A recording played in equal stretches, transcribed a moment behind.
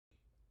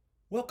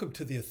Welcome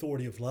to the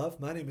Authority of Love.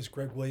 My name is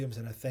Greg Williams,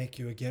 and I thank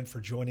you again for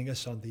joining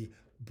us on the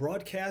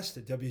broadcast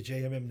at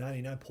WJMM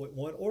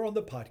 99.1 or on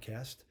the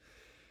podcast.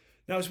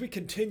 Now, as we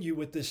continue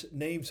with this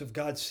Names of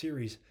God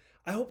series,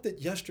 I hope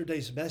that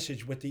yesterday's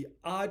message with the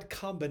odd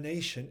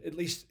combination, at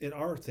least in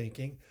our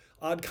thinking,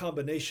 odd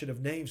combination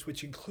of names,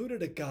 which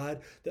included a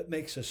God that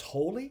makes us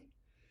holy,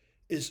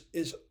 is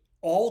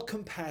all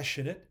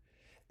compassionate,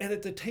 and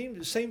at the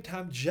same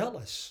time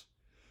jealous.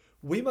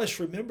 We must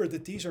remember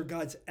that these are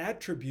God's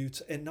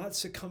attributes and not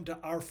succumb to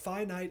our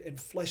finite and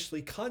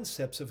fleshly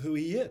concepts of who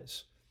He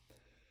is.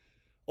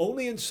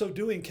 Only in so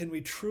doing can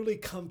we truly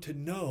come to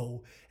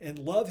know and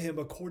love Him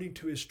according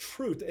to His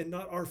truth and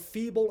not our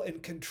feeble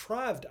and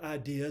contrived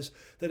ideas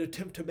that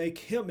attempt to make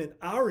Him in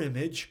our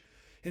image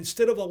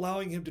instead of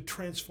allowing Him to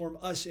transform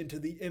us into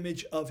the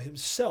image of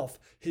Himself,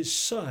 His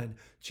Son,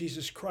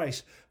 Jesus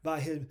Christ, by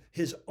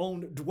His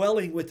own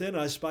dwelling within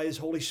us by His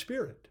Holy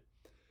Spirit.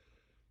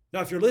 Now,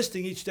 if you're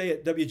listening each day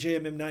at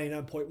WJMM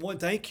 99.1,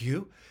 thank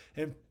you.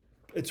 And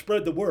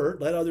spread the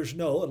word. Let others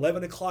know.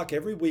 11 o'clock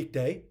every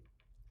weekday.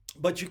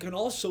 But you can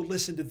also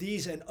listen to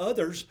these and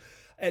others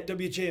at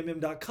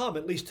WJMM.com,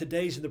 at least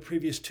today's and the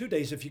previous 2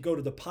 days. If you go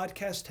to the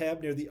podcast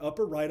tab near the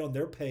upper right on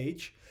their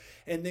page,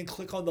 and then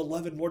click on the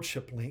Love and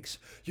Lordship links.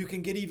 You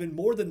can get even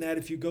more than that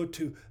if you go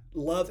to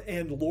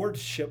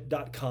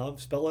loveandlordship.com.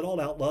 Spell it all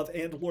out,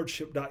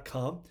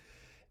 loveandlordship.com.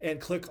 And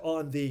click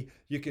on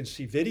you can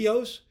see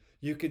videos.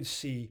 You can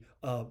see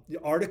the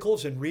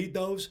articles and read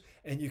those,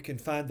 and you can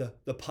find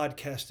the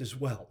podcast as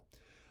well.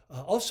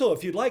 Also,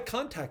 if you'd like,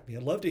 contact me.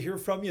 I'd love to hear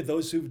from you.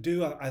 Those who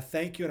do, I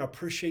thank you and I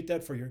appreciate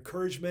that for your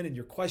encouragement and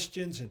your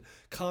questions and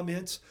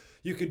comments.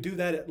 You can do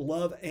that at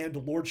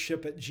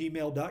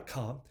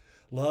loveandlordship@gmail.com,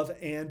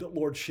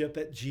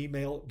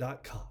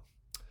 loveandlordship@gmail.com.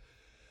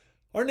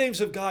 Our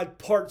Names of God,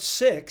 Part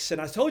 6, and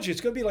I told you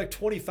it's going to be like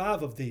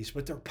 25 of these,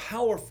 but they're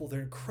powerful,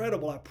 they're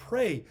incredible. I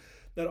pray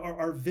that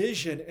our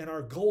vision and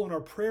our goal and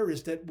our prayer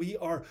is that we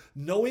are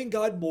knowing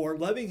God more,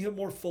 loving Him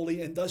more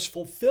fully, and thus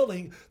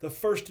fulfilling the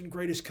first and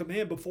greatest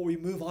command before we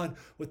move on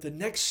with the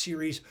next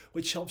series,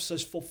 which helps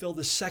us fulfill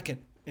the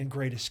second and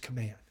greatest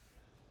command.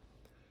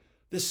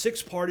 This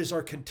sixth part is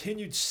our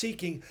continued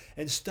seeking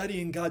and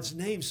studying God's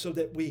name so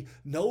that we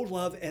know,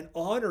 love, and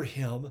honor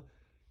Him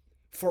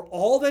for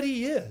all that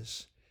He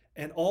is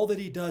and all that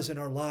He does in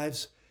our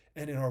lives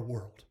and in our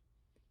world.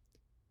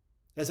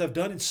 As I've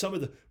done in some of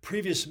the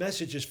previous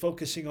messages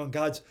focusing on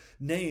God's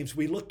names,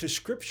 we look to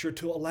Scripture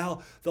to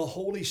allow the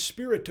Holy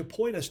Spirit to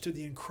point us to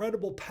the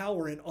incredible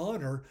power and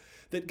honor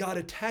that God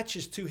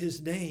attaches to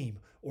His name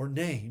or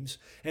names,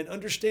 and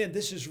understand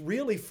this is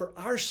really for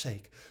our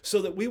sake, so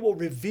that we will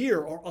revere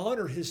or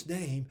honor His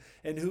name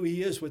and who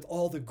He is with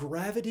all the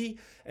gravity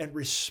and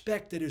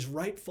respect that is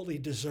rightfully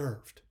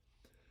deserved.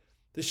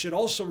 This should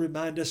also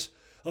remind us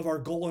of our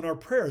goal in our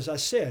prayer, as I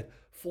said,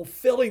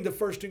 fulfilling the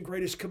first and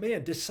greatest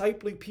command,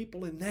 discipling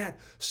people in that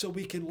so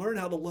we can learn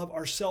how to love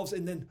ourselves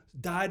and then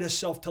die to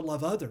self to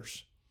love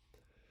others.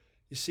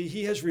 You see,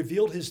 He has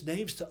revealed His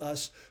names to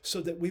us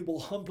so that we will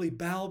humbly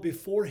bow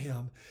before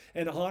Him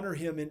and honor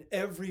Him in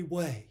every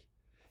way.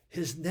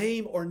 His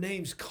name or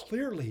names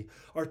clearly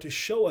are to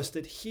show us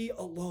that He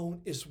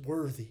alone is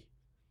worthy.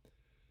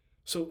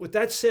 So with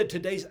that said,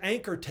 today's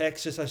anchor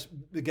text, as I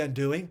began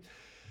doing,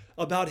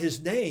 about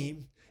His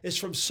name is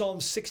from Psalm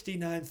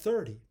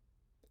 69:30.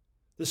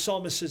 The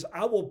psalmist says,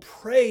 I will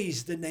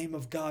praise the name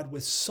of God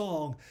with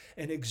song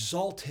and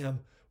exalt Him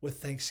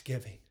with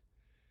thanksgiving.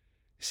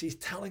 See, He's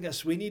telling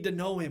us we need to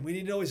know Him. We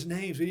need to know His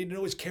names. We need to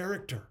know His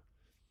character.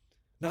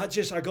 Not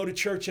just I go to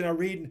church and I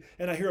read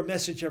and I hear a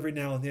message every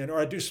now and then, or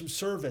I do some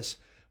service.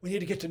 We need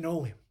to get to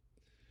know Him.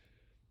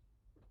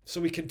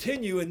 So we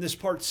continue in this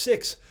part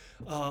 6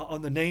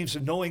 on the names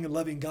of knowing and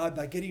loving God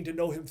by getting to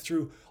know Him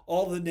through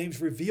all the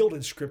names revealed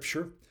in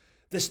Scripture.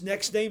 This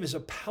next name is a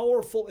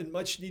powerful and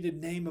much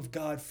needed name of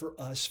God for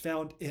us,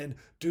 found in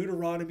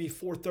Deuteronomy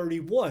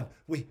 4:31.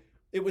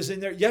 It was in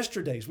there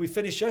yesterday's. We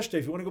finished yesterday.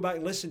 If you want to go back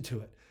and listen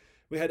to it,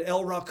 we had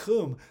El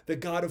Rakum, the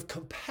God of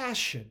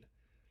compassion.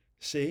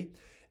 See,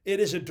 it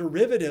is a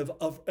derivative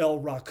of El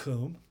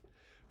Rakum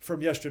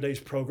from yesterday's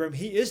program.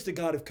 He is the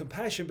God of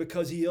compassion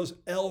because He is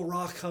El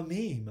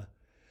Rachamim,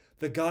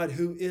 the God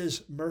who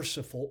is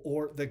merciful,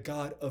 or the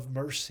God of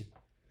mercy.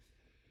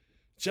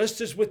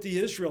 Just as with the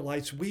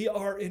Israelites, we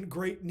are in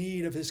great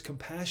need of His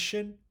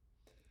compassion,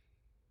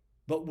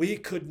 but we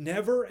could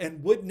never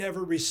and would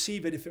never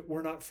receive it if it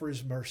were not for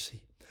His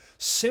mercy.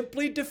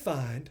 Simply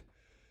defined,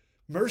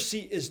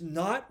 mercy is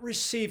not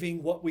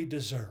receiving what we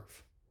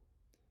deserve.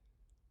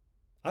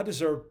 I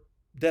deserve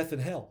death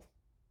and hell.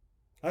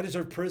 I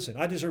deserve prison.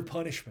 I deserve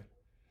punishment.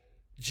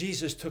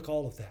 Jesus took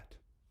all of that.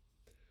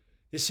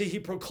 You see, He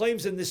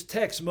proclaims in this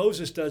text,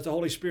 Moses does, the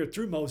Holy Spirit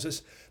through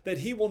Moses, that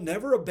He will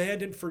never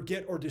abandon,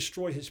 forget, or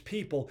destroy His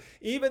people,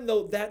 even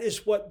though that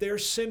is what their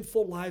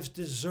sinful lives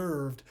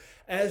deserved,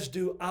 as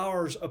do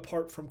ours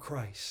apart from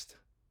Christ.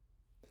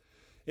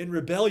 In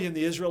rebellion,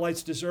 the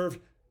Israelites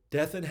deserved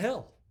death and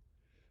hell.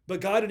 But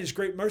God in his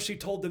great mercy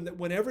told them that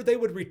whenever they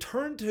would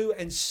return to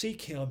and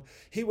seek him,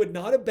 he would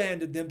not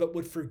abandon them, but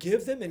would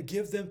forgive them and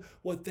give them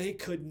what they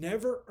could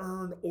never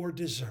earn or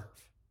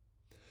deserve.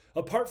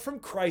 Apart from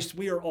Christ,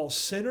 we are all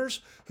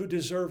sinners who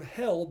deserve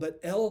hell, but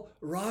El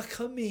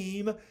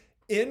Rachamim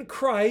in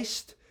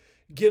Christ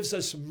gives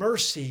us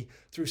mercy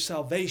through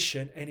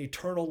salvation and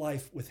eternal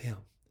life with him,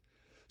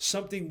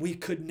 something we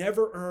could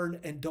never earn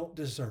and don't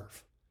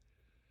deserve.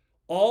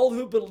 All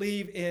who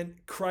believe in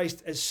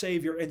Christ as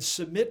Savior and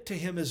submit to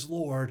him as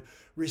Lord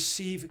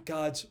receive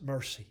God's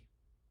mercy.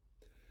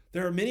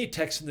 There are many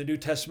texts in the New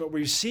Testament where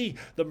you see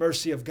the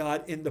mercy of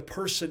God in the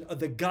person of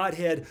the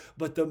Godhead,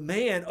 but the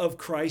man of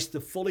Christ,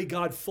 the fully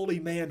God, fully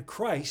man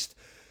Christ.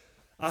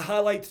 I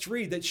highlight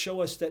 3 that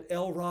show us that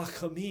El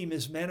Rachamim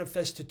is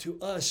manifested to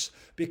us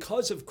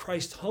because of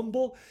Christ's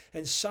humble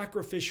and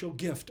sacrificial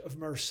gift of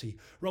mercy.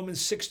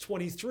 Romans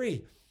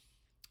 6:23.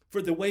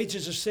 For the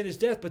wages of sin is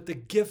death, but the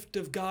gift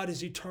of God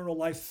is eternal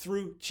life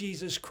through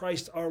Jesus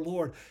Christ our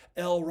Lord.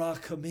 El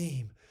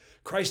Rachamim.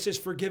 Christ has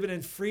forgiven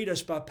and freed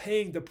us by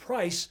paying the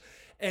price,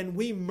 and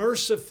we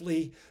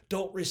mercifully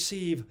don't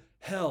receive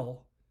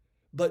hell,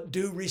 but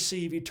do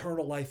receive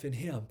eternal life in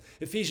him.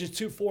 Ephesians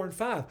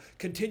 2:4-5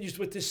 continues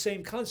with this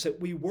same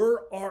concept. We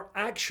are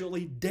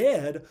actually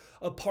dead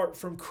apart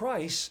from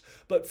Christ,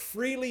 but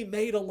freely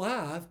made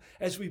alive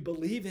as we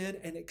believe in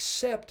and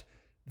accept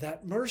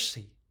that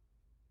mercy.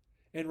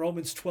 In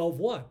Romans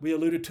 12:1, we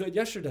alluded to it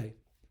yesterday,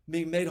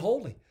 being made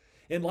holy.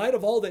 In light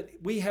of all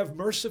that we have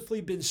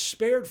mercifully been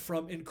spared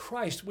from in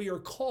Christ, we are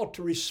called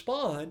to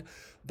respond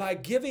by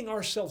giving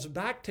ourselves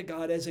back to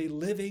God as a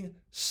living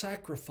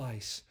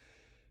sacrifice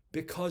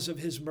because of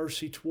his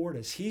mercy toward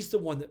us. He's the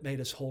one that made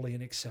us holy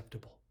and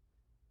acceptable.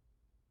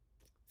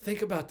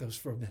 Think about those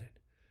for a minute.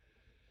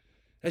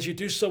 As you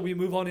do so, we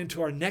move on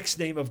into our next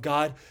name of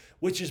God,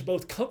 which is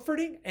both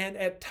comforting and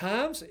at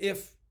times,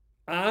 if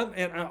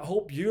and I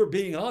hope you're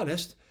being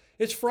honest,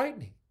 it's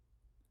frightening.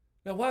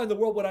 Now, why in the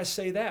world would I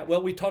say that?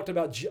 Well, we talked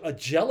about a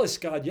jealous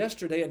God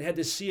yesterday and had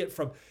to see it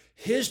from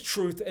his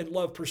truth and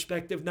love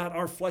perspective, not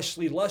our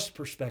fleshly lust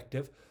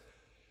perspective.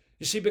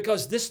 You see,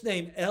 because this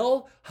name,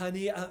 El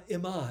Hani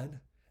Iman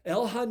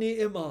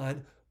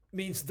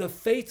means the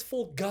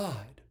faithful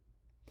God,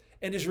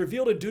 and is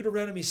revealed in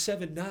Deuteronomy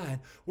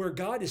 7:9, where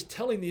God is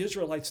telling the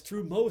Israelites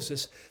through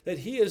Moses that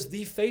he is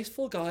the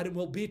faithful God and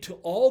will be to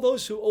all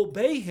those who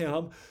obey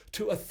him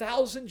to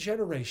 1,000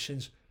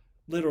 generations,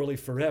 literally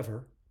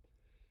forever.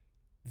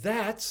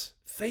 That's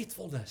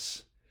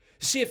faithfulness.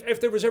 See,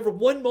 if there was ever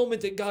one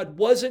moment that God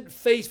wasn't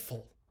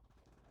faithful,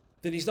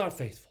 then he's not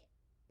faithful.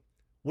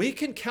 We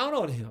can count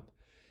on him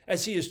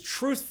as he is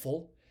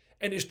truthful,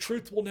 and his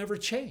truth will never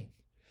change.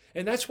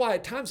 And that's why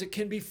at times it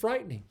can be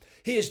frightening.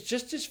 He is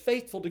just as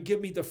faithful to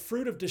give me the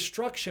fruit of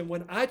destruction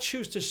when I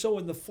choose to sow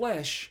in the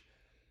flesh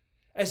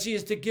as he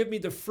is to give me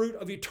the fruit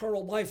of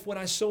eternal life when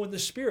I sow in the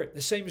Spirit.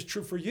 The same is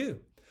true for you.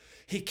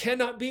 He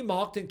cannot be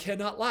mocked and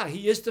cannot lie.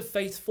 He is the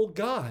faithful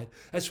God.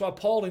 That's why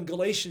Paul in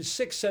Galatians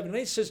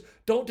 6:7-8 says,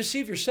 don't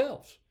deceive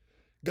yourselves.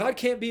 God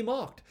can't be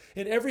mocked.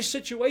 In every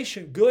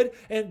situation, good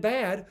and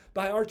bad,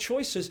 by our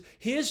choices,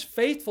 his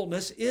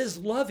faithfulness is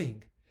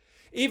loving,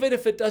 even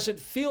if it doesn't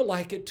feel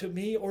like it to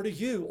me or to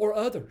you or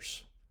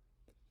others.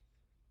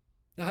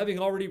 Now, having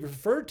already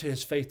referred to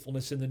his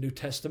faithfulness in the New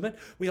Testament,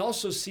 we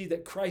also see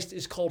that Christ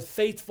is called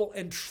faithful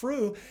and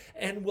true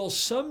and will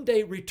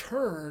someday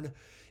return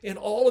in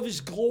all of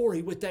his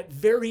glory with that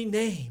very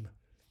name.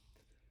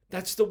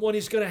 That's the one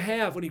he's going to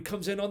have when he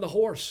comes in on the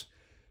horse.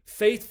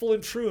 Faithful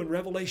and true in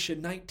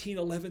Revelation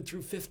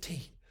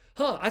 19:11-15.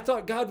 I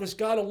thought God was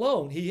God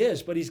alone. He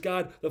is, but he's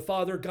God the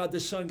Father, God the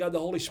Son, God the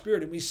Holy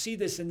Spirit. And we see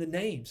this in the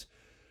names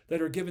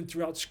that are given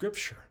throughout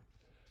Scripture.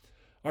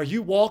 Are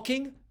you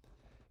walking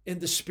in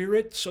the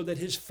Spirit so that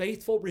his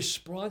faithful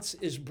response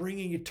is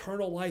bringing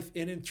eternal life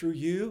in and through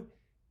you,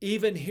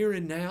 even here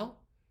and now?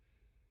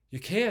 You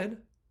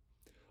can.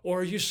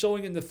 Or are you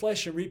sowing in the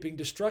flesh and reaping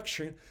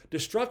destruction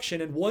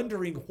and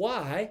wondering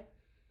why?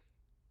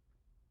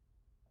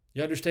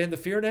 You understand the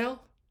fear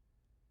now?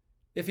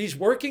 If he's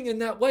working in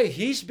that way,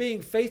 he's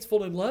being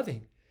faithful and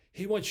loving.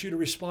 He wants you to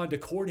respond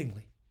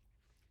accordingly.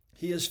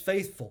 He is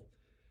faithful.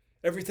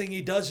 Everything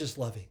he does is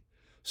loving.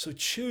 So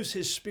choose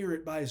his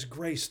Spirit by his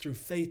grace through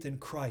faith in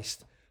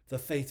Christ, the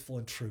faithful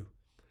and true.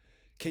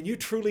 Can you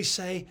truly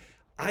say,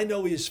 I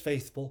know he is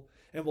faithful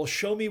and will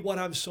show me what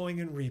I'm sowing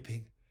and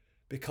reaping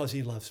because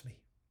he loves me?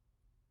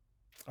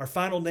 Our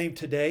final name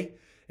today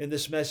in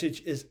this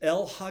message is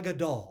El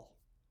Hagadol,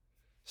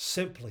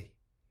 simply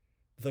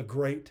the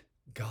great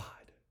God.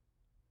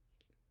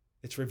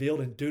 It's revealed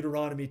in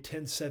Deuteronomy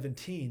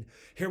 10:17.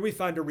 Here we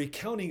find a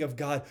recounting of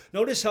God.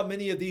 Notice how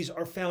many of these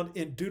are found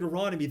in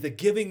Deuteronomy, the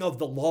giving of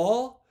the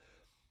law,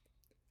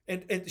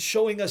 and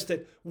showing us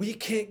that we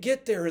can't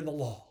get there in the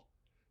law.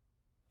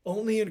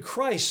 Only in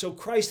Christ. So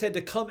Christ had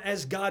to come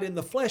as God in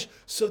the flesh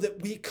so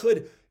that we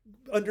could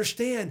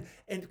understand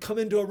and come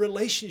into a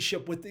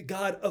relationship with the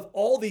God of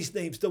all these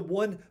names,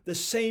 the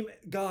same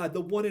God,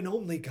 the one and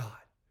only God.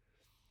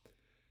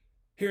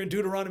 Here in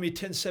Deuteronomy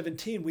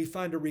 10:17, we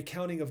find a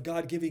recounting of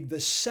God giving the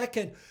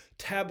second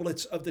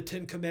tablets of the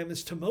Ten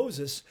Commandments to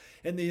Moses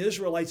and the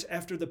Israelites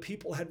after the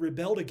people had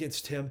rebelled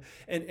against him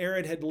and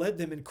Aaron had led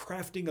them in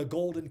crafting a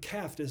golden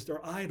calf as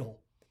their idol,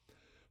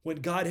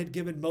 when God had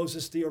given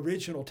Moses the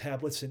original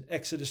tablets in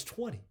Exodus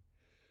 20.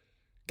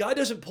 God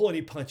doesn't pull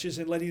any punches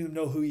in letting them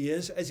know who he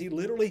is, as he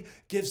literally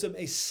gives them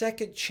a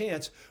second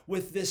chance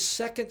with this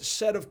second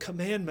set of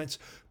commandments,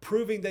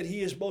 proving that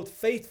he is both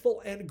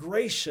faithful and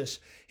gracious.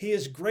 He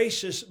is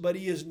gracious, but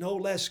he is no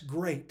less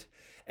great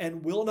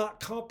and will not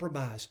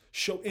compromise,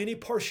 show any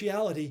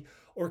partiality,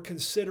 or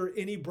consider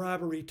any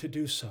bribery to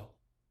do so.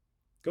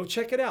 Go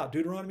check it out,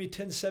 Deuteronomy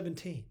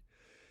 10:17.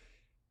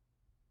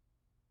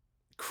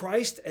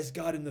 Christ as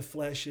God in the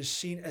flesh is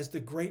seen as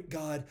the great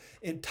God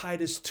in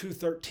Titus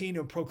 2:13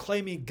 and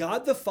proclaiming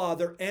God the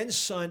Father and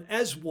Son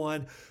as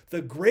one,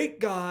 the great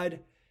God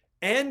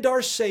and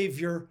our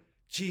Savior,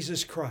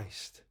 Jesus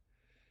Christ.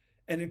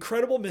 An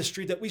incredible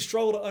mystery that we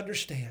struggle to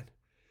understand.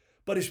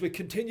 But as we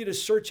continue to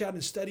search out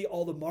and study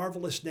all the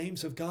marvelous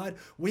names of God,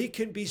 we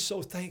can be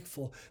so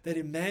thankful that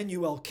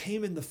Emmanuel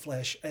came in the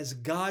flesh as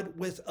God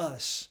with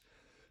us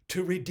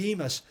to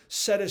redeem us,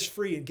 set us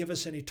free, and give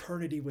us an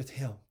eternity with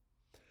him.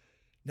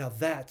 Now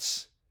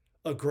that's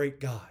a great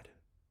God.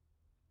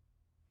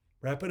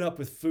 Wrapping up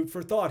with food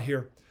for thought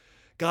here.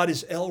 God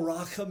is El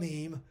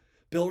Rachamim,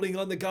 building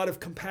on the God of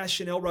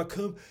compassion, El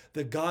Rakum,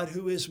 the God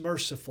who is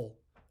merciful,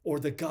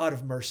 or the God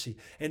of mercy.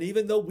 And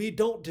even though we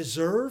don't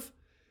deserve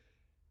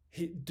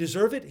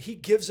it, he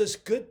gives us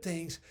good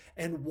things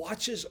and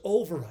watches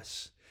over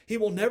us. He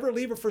will never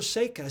leave or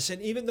forsake us.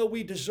 And even though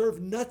we deserve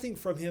nothing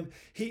from him,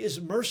 he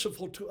is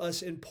merciful to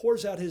us and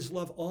pours out his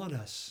love on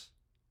us.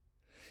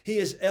 He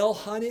is El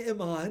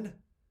Hane'eman,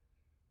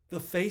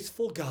 the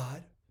faithful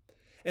God.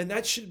 And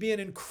that should be an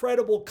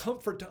incredible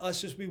comfort to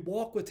us as we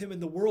walk with him in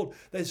the world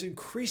that is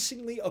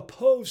increasingly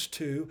opposed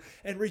to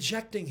and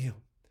rejecting him.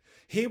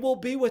 He will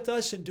be with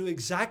us and do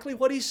exactly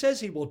what he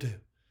says he will do.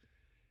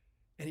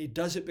 And he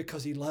does it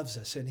because he loves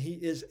us. And he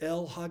is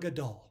El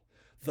Hagadol,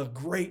 the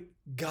great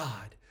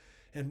God.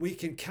 And we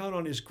can count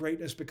on his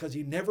greatness because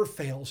he never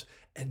fails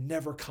and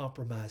never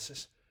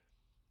compromises.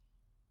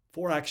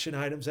 4 action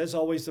items. As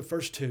always, the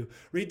first 2.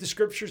 Read the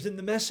scriptures in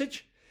the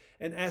Message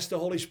and ask the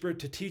Holy Spirit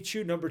to teach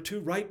you. Number 2,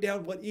 write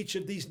down what each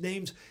of these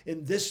names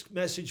in this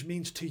message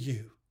means to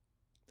you.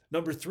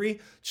 Number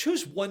 3,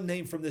 choose one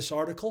name from this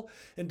article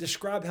and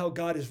describe how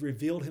God has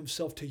revealed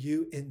himself to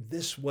you in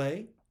this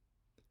way.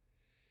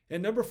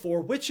 And number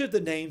 4, which of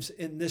the names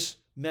in this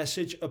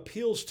message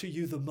appeals to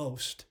you the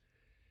most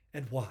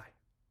and why?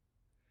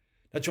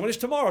 Now join us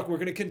tomorrow. We're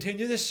going to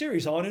continue this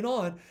series on and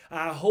on.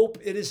 I hope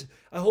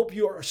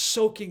you are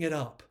soaking it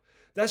up.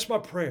 That's my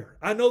prayer.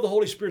 I know the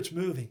Holy Spirit's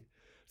moving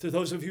to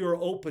those of you who are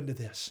open to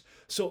this.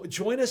 So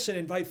join us and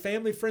invite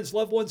family, friends,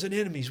 loved ones, and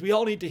enemies. We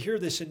all need to hear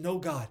this and know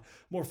God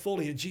more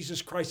fully, and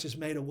Jesus Christ has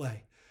made a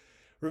way.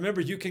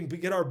 Remember, you can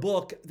get our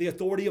book, The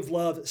Authority of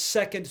Love,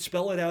 second,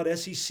 spell it out,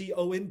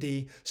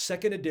 SECOND,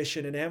 second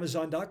edition at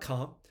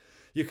Amazon.com.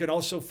 You can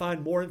also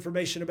find more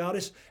information about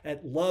us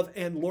at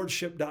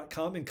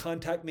loveandlordship.com and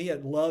contact me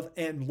at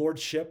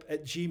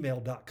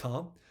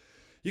loveandlordship@gmail.com.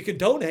 You can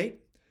donate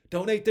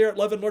there at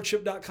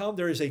loveandlordship.com.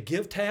 There is a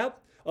give tab,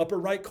 upper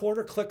right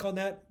corner. Click on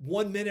that,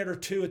 1 minute or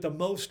 2 at the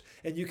most,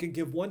 and you can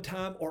give one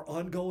time or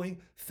ongoing.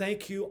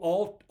 Thank you.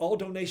 All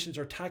donations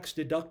are tax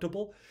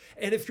deductible.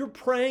 And if you're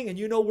praying and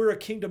you know we're a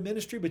kingdom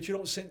ministry, but you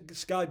don't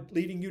sense God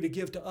leading you to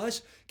give to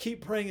us,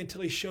 keep praying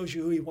until he shows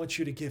you who he wants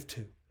you to give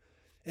to.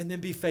 And then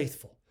be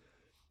faithful.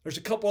 There's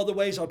a couple other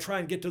ways. I'll try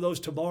and get to those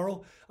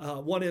tomorrow.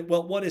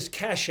 One is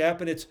Cash App,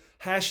 and it's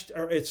Cash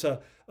App.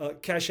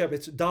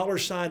 It's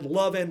 $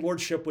 Love and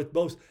Lordship with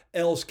both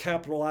L's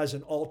capitalized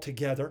and all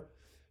together.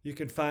 You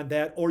can find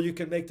that, or you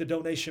can make the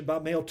donation by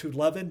mail to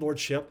Love and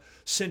Lordship.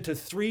 Send to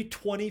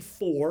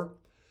 324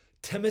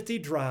 Timothy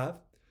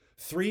Drive,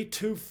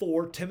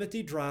 324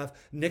 Timothy Drive,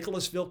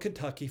 Nicholasville,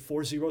 Kentucky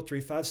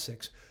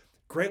 40356.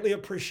 Greatly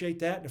appreciate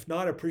that. And if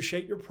not, I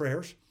appreciate your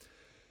prayers.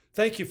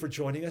 Thank you for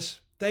joining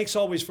us. Thanks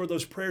always for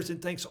those prayers,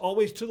 and thanks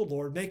always to the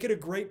Lord. Make it a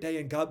great day,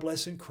 and God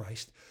bless in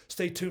Christ.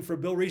 Stay tuned for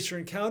Bill Reeser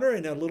Encounter,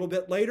 and a little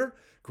bit later,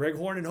 Greg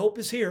Horn and Hope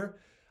is here.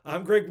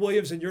 I'm Greg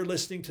Williams, and you're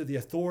listening to The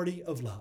Authority of Love.